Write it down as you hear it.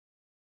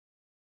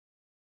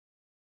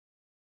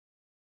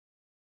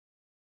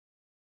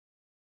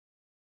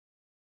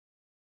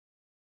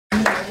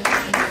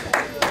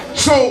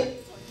So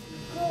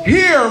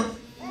here,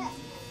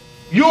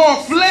 your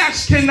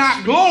flesh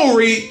cannot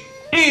glory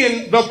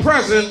in the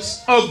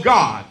presence of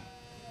God.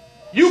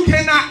 You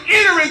cannot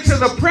enter into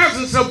the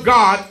presence of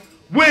God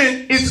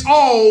when it's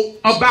all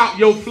about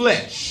your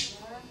flesh.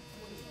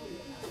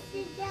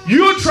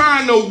 You're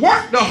trying to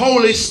work the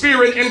Holy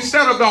Spirit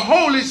instead of the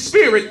Holy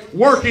Spirit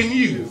working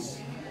you.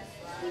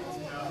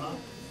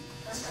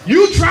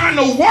 You're trying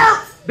to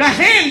work the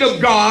hand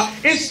of God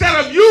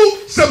instead of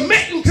you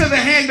submitting to the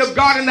hand of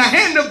God and the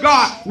hand of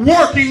God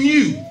working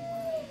you.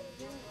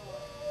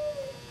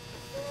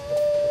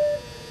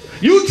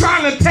 You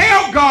trying to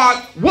tell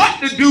God what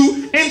to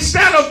do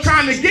instead of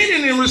trying to get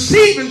in and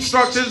receive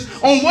instructions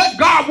on what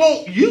God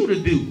wants you to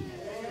do.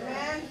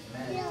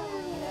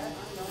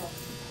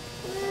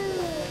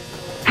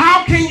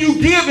 How can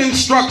you give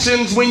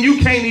instructions when you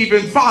can't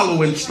even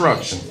follow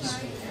instructions?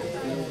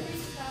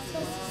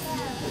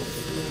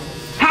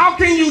 How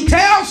can you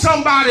tell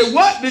somebody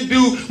what to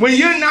do when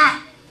you're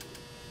not?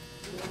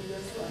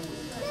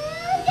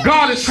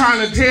 God is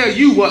trying to tell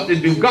you what to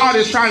do. God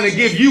is trying to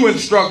give you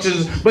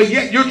instructions, but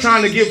yet you're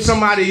trying to give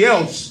somebody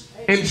else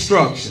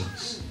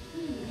instructions.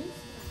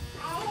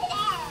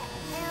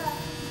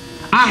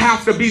 I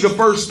have to be the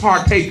first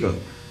partaker.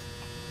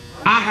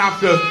 I have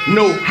to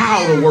know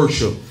how to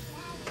worship.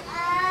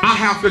 I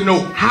have to know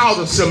how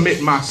to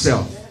submit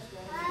myself.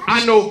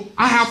 I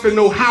have to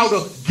know how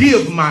to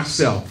give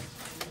myself.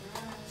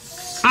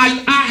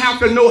 I have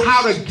to know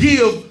how to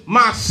give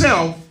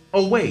myself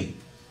away.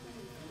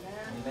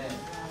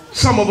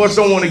 Some of us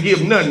don't want to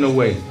give nothing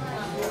away.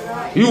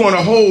 You want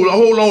to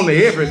hold on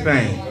to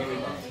everything.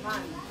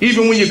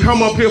 Even when you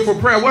come up here for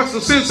prayer, what's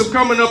the sense of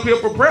coming up here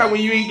for prayer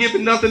when you ain't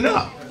giving nothing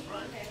up?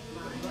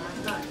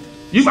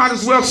 You might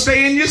as well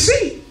stay in your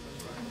seat.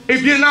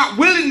 If you're not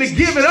willing to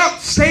give it up,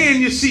 stay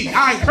in your seat.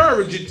 I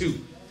encourage you to.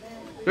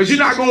 Because you're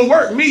not going to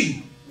work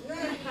me.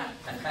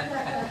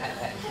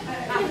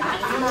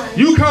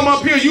 You come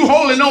up here, you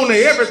holding on to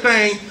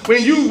everything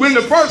when in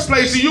the first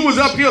place you was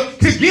up here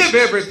to give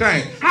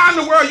everything. How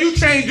in the world you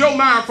change your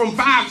mind from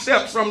 5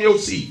 steps from your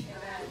seat?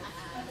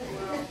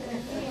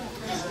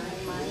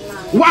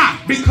 Why?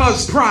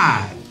 Because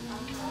pride.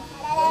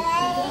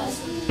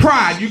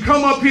 Pride. You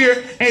come up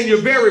here and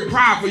you're very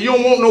prideful. You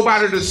don't want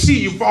nobody to see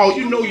you fall.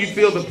 You know you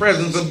feel the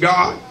presence of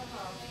God.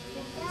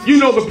 You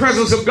know the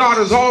presence of God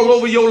is all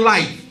over your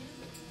life.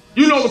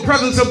 You know the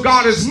presence of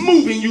God is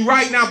moving you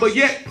right now, but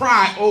yet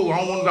pride. Oh,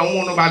 I don't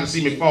want nobody to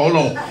see me fall. Hold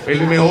on. Wait,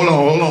 hold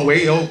on.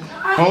 Wait, hold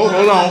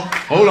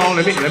on.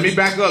 Let me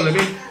back up.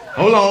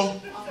 Hold on.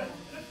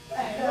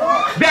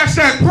 That's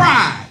that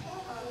pride.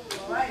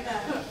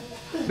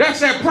 That's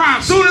that pride.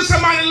 As soon as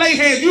somebody lay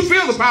hands, you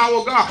feel the power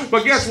of God.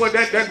 But guess what?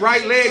 That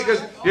right leg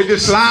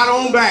just slide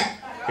on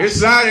back. It's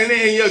sliding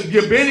in, and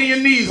you're bending your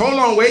knees. Hold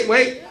on.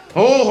 Wait.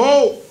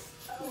 Hold.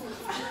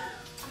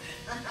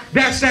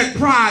 That's that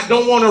pride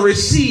don't want to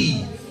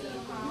receive.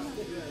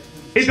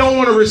 It don't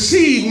want to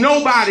receive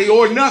nobody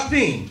or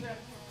nothing.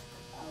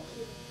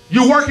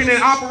 You're working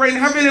and operating.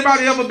 Have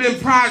anybody ever been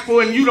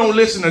prideful and you don't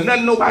listen to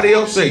nothing nobody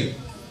else say?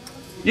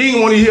 You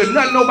ain't want to hear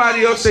nothing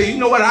nobody else say. You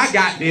know what? I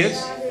got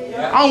this.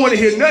 I don't want to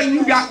hear nothing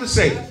you got to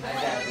say.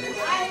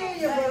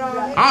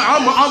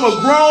 I'm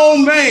a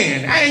grown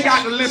man. I ain't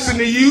got to listen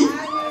to you.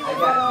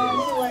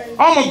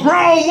 I'm a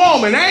grown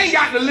woman. I ain't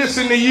got to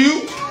listen to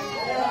you.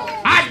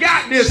 I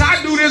got this. I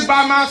do this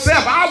by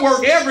myself. I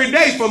work every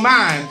day for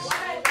mine.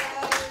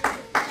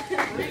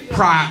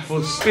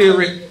 Prideful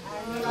spirit.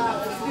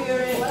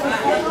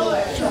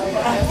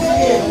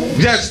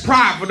 Just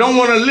prideful. Don't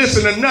want to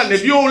listen to nothing.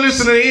 If you don't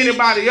listen to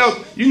anybody else,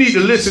 you need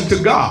to listen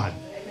to God.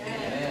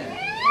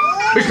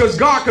 Because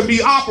God can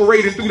be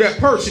operating through that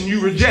person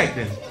you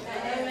rejecting.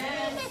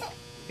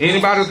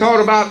 Anybody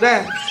thought about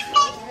that?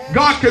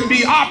 God can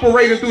be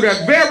operating through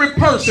that very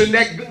person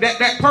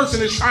that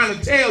person is trying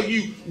to tell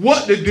you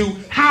what to do,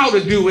 how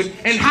to do it,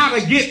 and how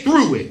to get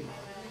through it.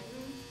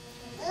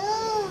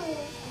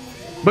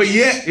 But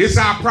yet, it's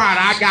our pride.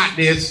 I got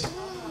this.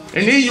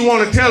 And then you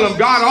want to tell them,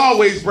 God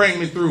always bring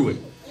me through it.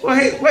 Well,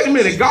 hey, wait a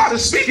minute. God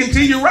is speaking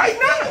to you right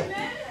now.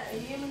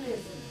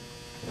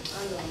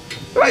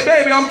 Like,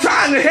 baby, I'm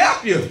trying to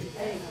help you.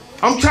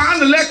 I'm trying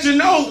to let you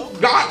know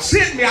God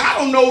sent me. I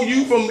don't know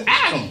you from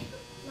Adam.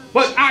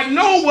 But I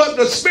know what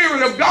the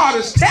Spirit of God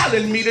is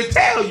telling me to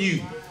tell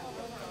you.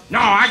 No,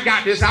 I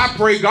got this. I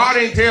pray God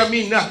ain't tell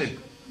me nothing.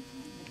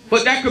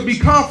 But that could be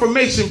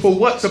confirmation for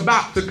what's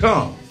about to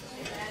come.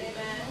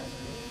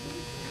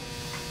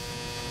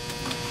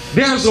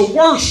 There's a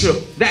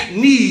worship that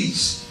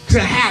needs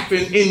to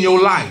happen in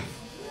your life.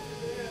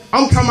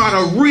 I'm talking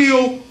about a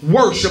real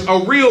worship,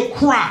 a real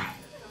cry.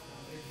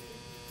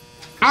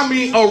 I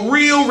mean, a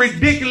real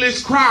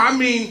ridiculous cry. I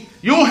mean,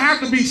 you don't have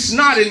to be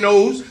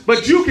snotty-nosed,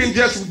 but you can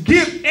just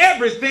give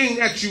everything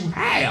that you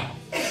have.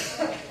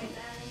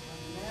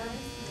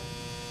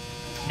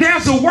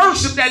 There's a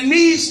worship that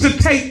needs to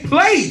take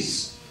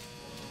place.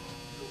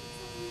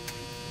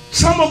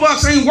 Some of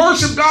us ain't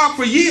worshiped God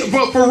for years,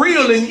 but for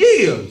real in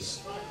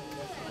years.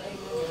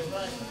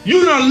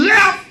 You done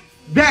left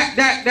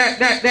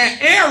that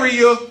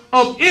area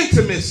of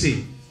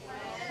intimacy.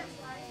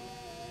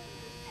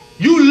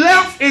 You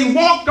left and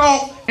walked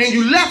off, and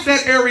you left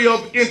that area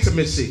of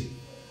intimacy.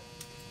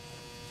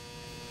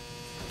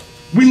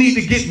 We need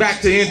to get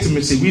back to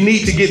intimacy. We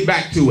need to get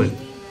back to it.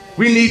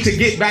 We need to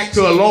get back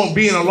to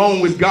being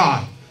alone with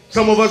God.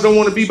 Some of us don't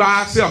want to be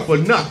by ourselves for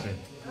nothing.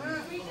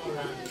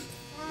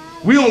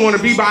 We don't want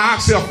to be by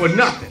ourselves for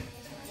nothing.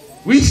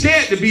 We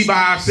scared to be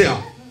by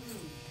ourselves.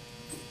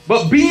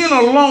 But being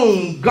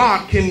alone,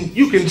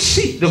 you can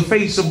seek the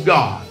face of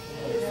God.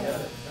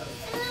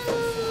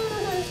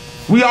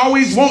 We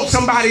always want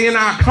somebody in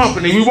our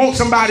company. We want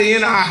somebody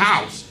in our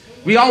house.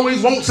 We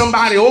always want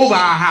somebody over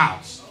our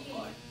house.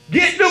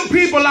 Get them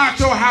people out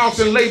your house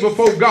and lay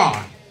before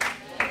God.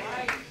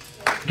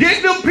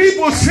 Get them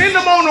people, send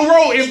them on the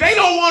road. If they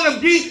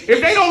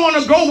don't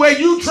want to go where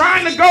you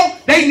trying to go,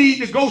 they need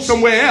to go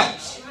somewhere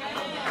else.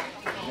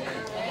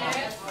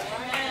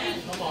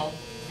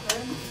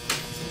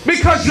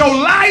 Because your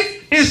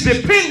life is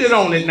dependent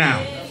on it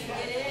now.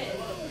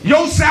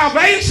 Your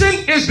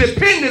salvation is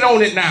dependent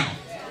on it now.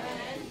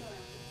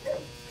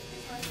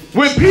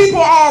 When people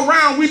are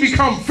around, we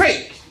become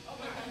fake.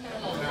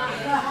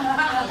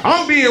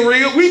 I'm being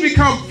real. We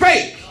become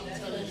fake.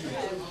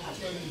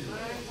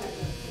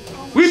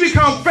 We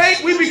become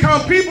fake. We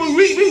become people.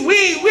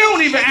 We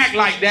don't even act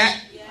like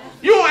that.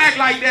 You don't act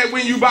like that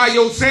when you by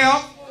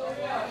yourself.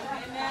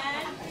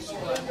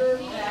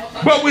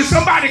 But when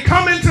somebody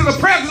come into the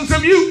presence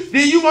of you,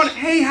 then you want,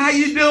 hey, how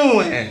you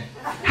doing?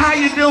 How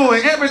you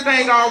doing?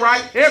 Everything all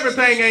right?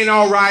 Everything ain't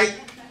all right.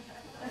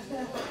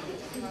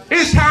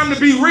 It's time to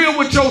be real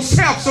with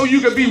yourself so you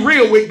can be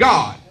real with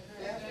God.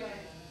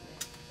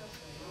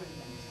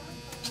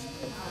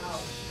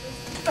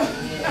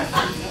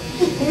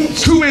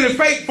 Too many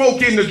fake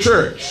folk in the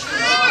church.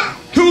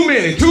 Too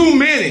many.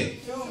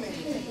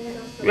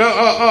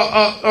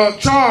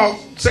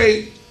 Charles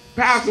say,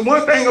 Pastor,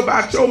 one thing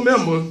about your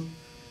members,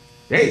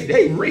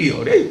 they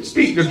real. They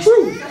speak the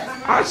truth.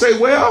 I say,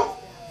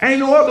 well, ain't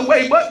no other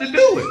way but to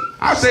do it.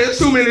 I say, there's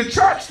too many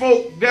church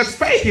folk that's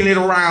faking it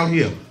around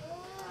here.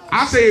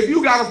 I say, if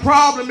you got a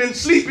problem in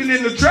sleeping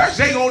in the church,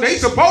 they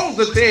supposed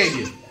to tell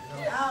you.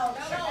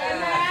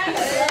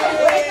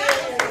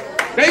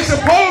 They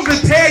supposed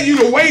to tell you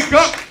to wake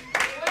up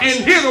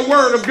and hear the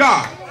word of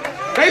God.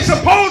 They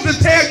supposed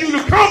to tell you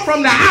to come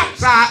from the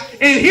outside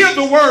and hear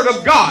the word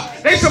of God.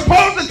 They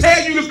supposed to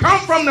tell you to come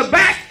from the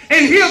back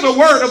and hear the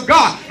word of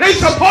God. They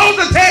supposed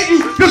to tell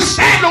you to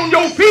stand on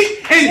your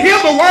feet and hear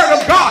the word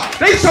of God.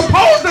 They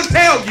supposed to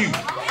tell you.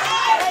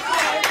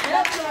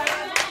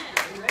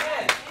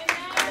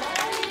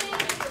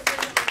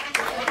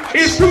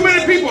 It's too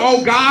many people,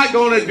 oh, God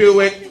gonna do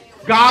it.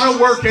 God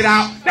will work it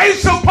out. They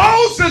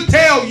supposed to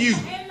tell you.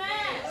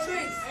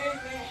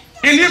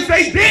 And if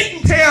they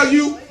didn't tell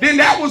you, then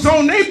that was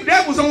on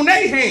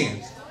their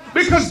hands.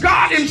 Because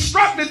God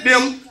instructed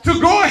them to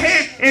go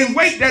ahead and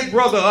wake that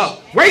brother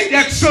up. Wake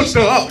that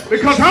sister up.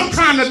 Because I'm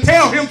trying to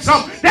tell him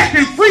something that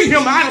can free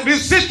him out of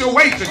his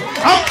situation.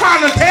 I'm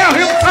trying to tell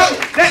him something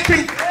that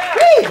can,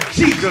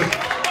 Jesus.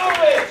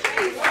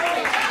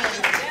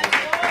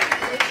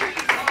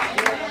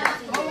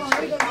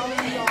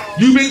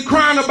 You've been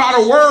crying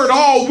about a word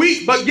all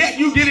week, but yet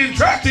you get in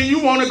church and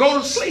you want to go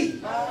to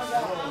sleep.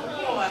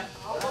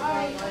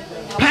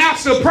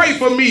 Pastor, pray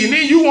for me. And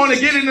then you want to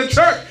get in the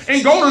church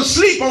and go to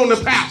sleep on the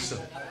pastor.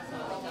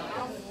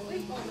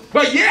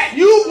 But yet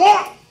you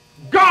want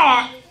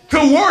God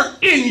to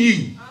work in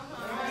you.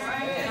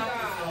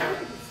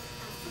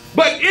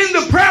 But in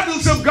the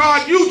presence of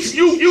God, you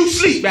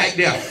sleep back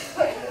there.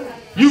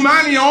 You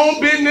mind your own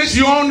business.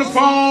 You're on the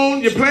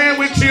phone. You're playing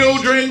with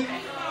children.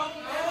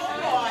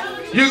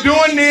 You're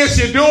doing this.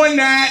 You're doing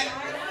that.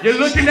 You're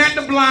looking at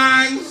the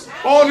blinds.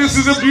 Oh, this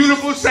is a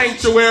beautiful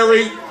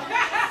sanctuary.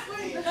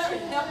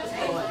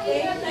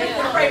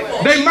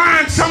 They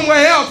mind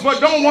somewhere else, but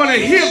don't want to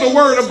hear the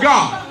word of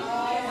God.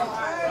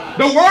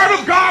 The word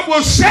of God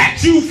will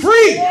set you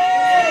free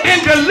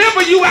and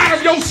deliver you out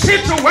of your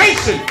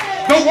situation.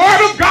 The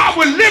word of God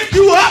will lift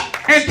you up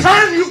and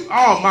turn you.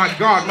 Oh, my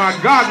God, my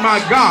God, my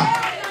God.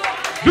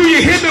 Do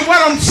you hear me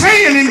what I'm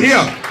saying in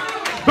here?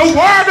 The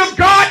word of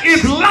God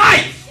is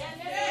life.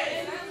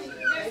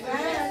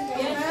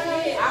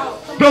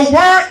 The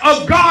word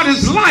of God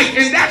is life,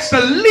 and that's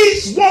the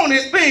least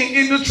wanted thing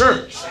in the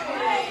church.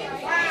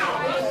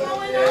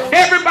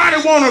 Everybody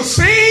want to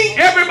sing,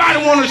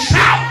 everybody want to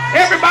shout,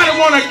 everybody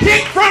want to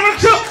kick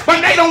furniture,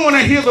 but they don't want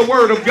to hear the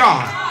word of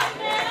God.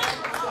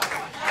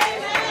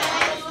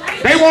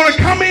 They want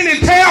to come in and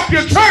tear up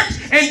your church,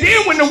 and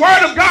then when the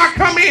word of God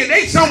come in,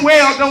 they somewhere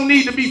else don't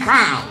need to be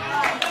found.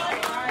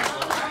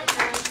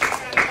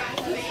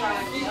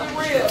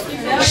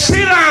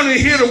 Sit down and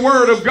hear the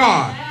word of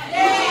God.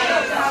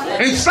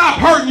 And stop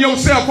hurting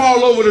yourself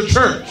all over the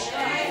church.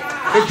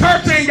 The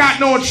church ain't got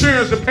no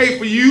insurance to pay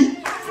for you.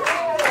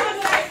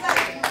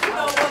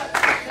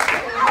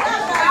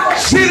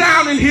 Sit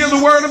down and hear the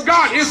word of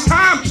God. It's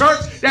time,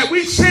 church, that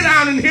we sit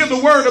down and hear the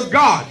word of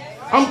God.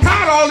 I'm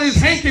tired of all these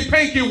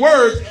hanky-panky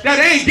words that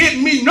ain't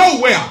getting me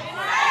nowhere.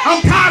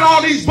 I'm tired of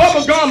all these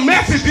bubblegum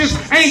messages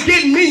ain't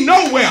getting me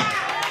nowhere.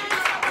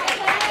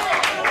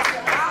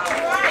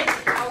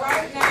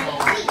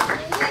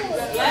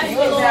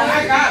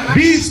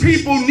 These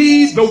people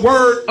need the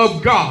word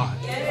of God.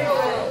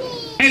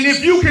 And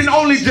if you can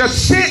only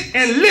just sit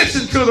and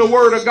listen to the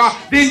word of God,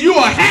 then you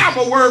will have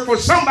a word for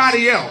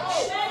somebody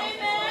else.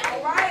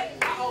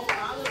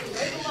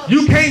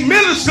 You can't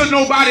minister to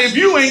nobody if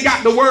you ain't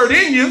got the word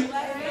in you.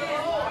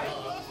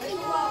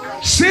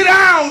 Sit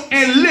down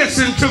and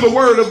listen to the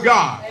word of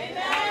God.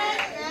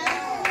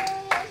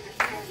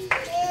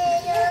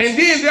 And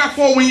then,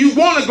 therefore, when you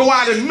want to go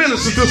out and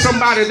minister to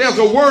somebody, there's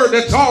a word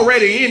that's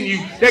already in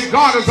you, that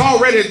God has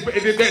already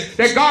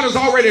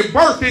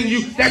birthed in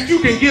you, that you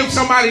can give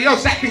somebody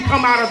else that can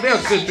come out of their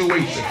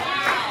situation.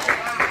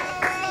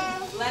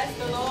 Bless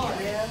the Lord.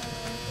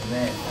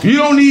 You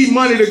don't need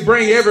money to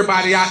bring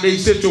everybody out their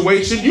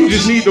situation. You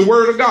just need the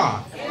word of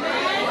God.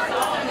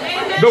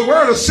 The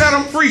word will set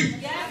them free.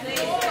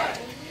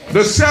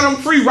 To set them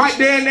free right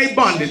there in their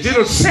bondage.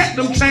 It'll set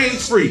them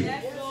chains free.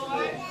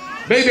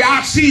 Baby,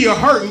 I see you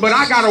hurting, but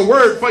I got a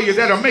word for you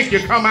that'll make you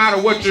come out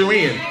of what you're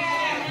in.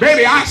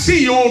 Baby, I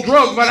see you on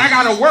drugs, but I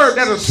got a word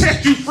that'll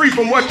set you free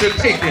from what you're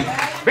taking.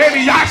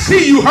 Baby, I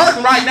see you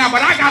hurting right now,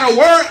 but I got a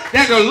word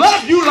that'll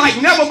love you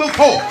like never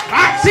before.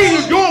 I see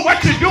you doing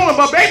what you're doing,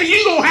 but baby,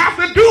 you don't have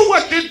to do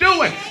what you're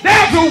doing.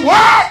 There's a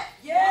word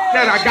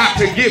that I got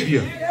to give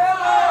you.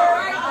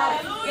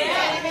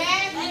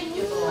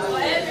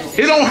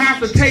 It don't have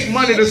to take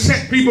money to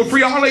set people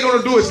free. All they're going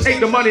to do is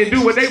take the money and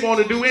do what they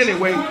want to do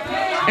anyway,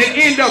 and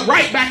end up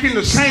right back in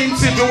the same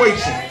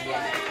situation.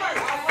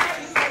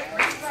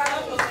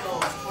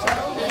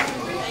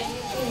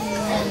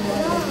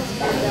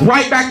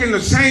 Right back in the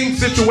same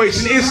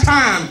situation. It's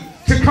time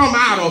to come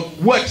out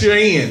of what you're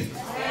in,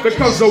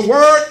 because the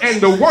word and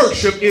the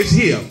worship is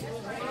here.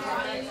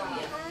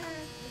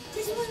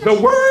 The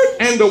word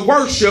and the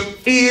worship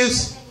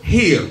is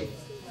here.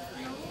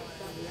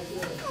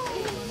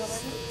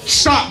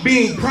 Stop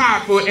being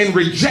prideful and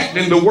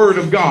rejecting the word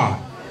of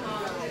God.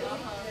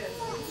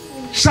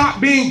 Stop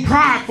being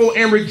prideful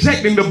and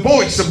rejecting the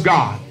voice of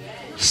God.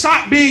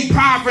 Stop being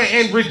prideful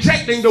and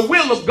rejecting the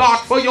will of God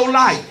for your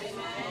life.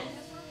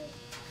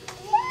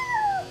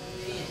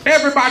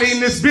 Everybody in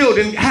this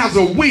building has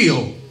a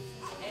will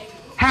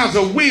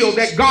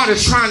that God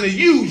is trying to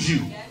use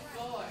you.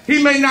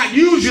 He may not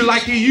use you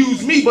like he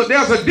used me, but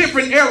there's a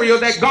different area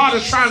that God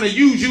is trying to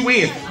use you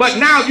in. But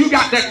now you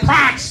got that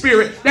pride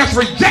spirit that's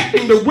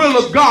rejecting the will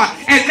of God.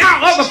 And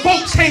now other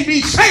folks can't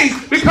be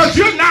saved because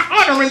you're not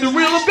honoring the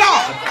will of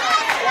God.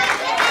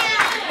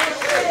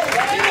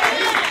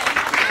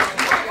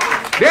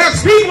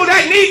 There's people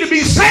that need to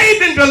be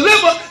saved and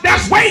delivered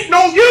that's waiting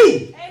on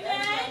you.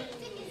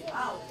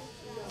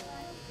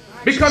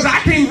 Because I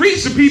can't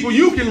reach the people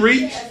you can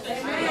reach.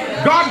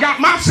 God got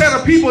my set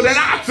of people that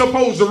I'm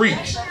supposed to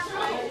reach.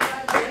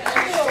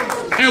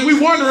 And we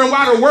wondering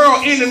why the world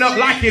ending up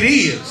like it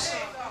is.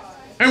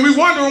 And we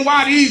wondering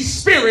why these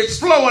spirits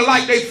flowing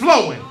like they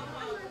flowing.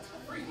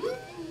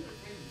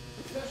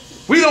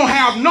 We don't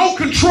have no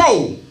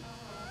control.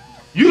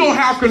 You don't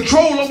have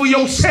control over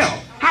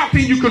yourself. How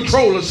can you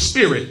control a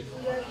spirit?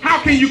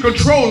 How can you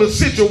control a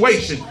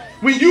situation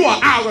when you are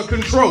out of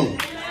control?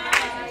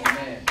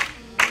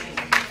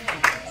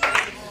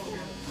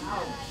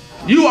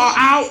 You are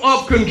out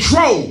of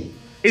control.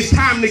 It's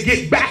time to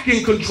get back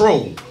in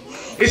control.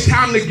 It's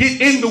time to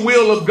get in the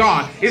will of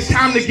God. It's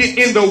time to get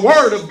in the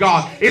word of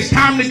God. It's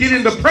time to get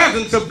in the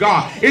presence of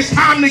God. It's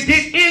time to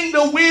get in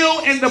the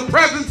will and the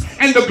presence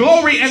and the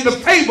glory and the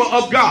favor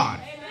of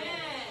God.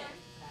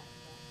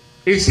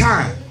 It's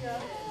time.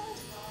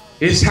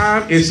 It's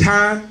time. It's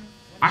time.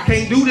 I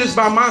can't do this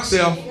by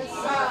myself.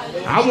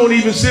 I won't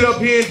even sit up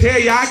here and tell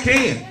you I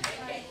can.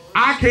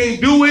 I can't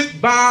do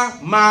it by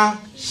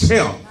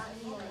myself.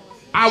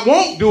 I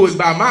won't do it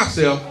by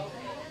myself.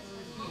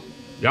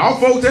 Y'all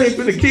folks ain't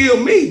finna kill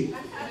me.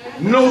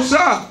 No,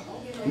 sir.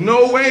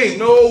 No way,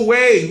 no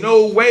way,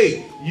 no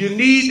way. You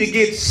need to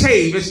get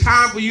saved. It's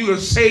time for you to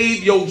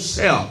save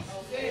yourself.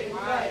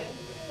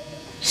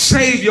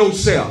 Save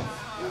yourself.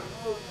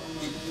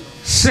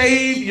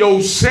 Save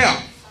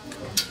yourself.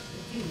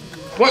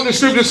 What the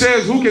scripture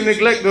says, who can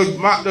neglect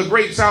the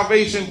great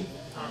salvation?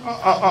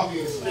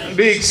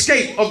 The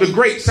escape of the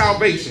great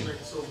salvation.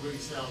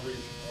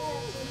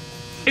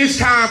 It's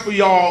time for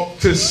y'all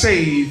to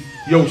save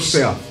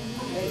yourself.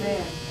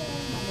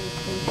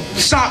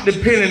 Stop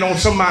depending on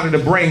somebody to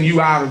bring you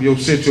out of your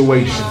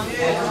situation.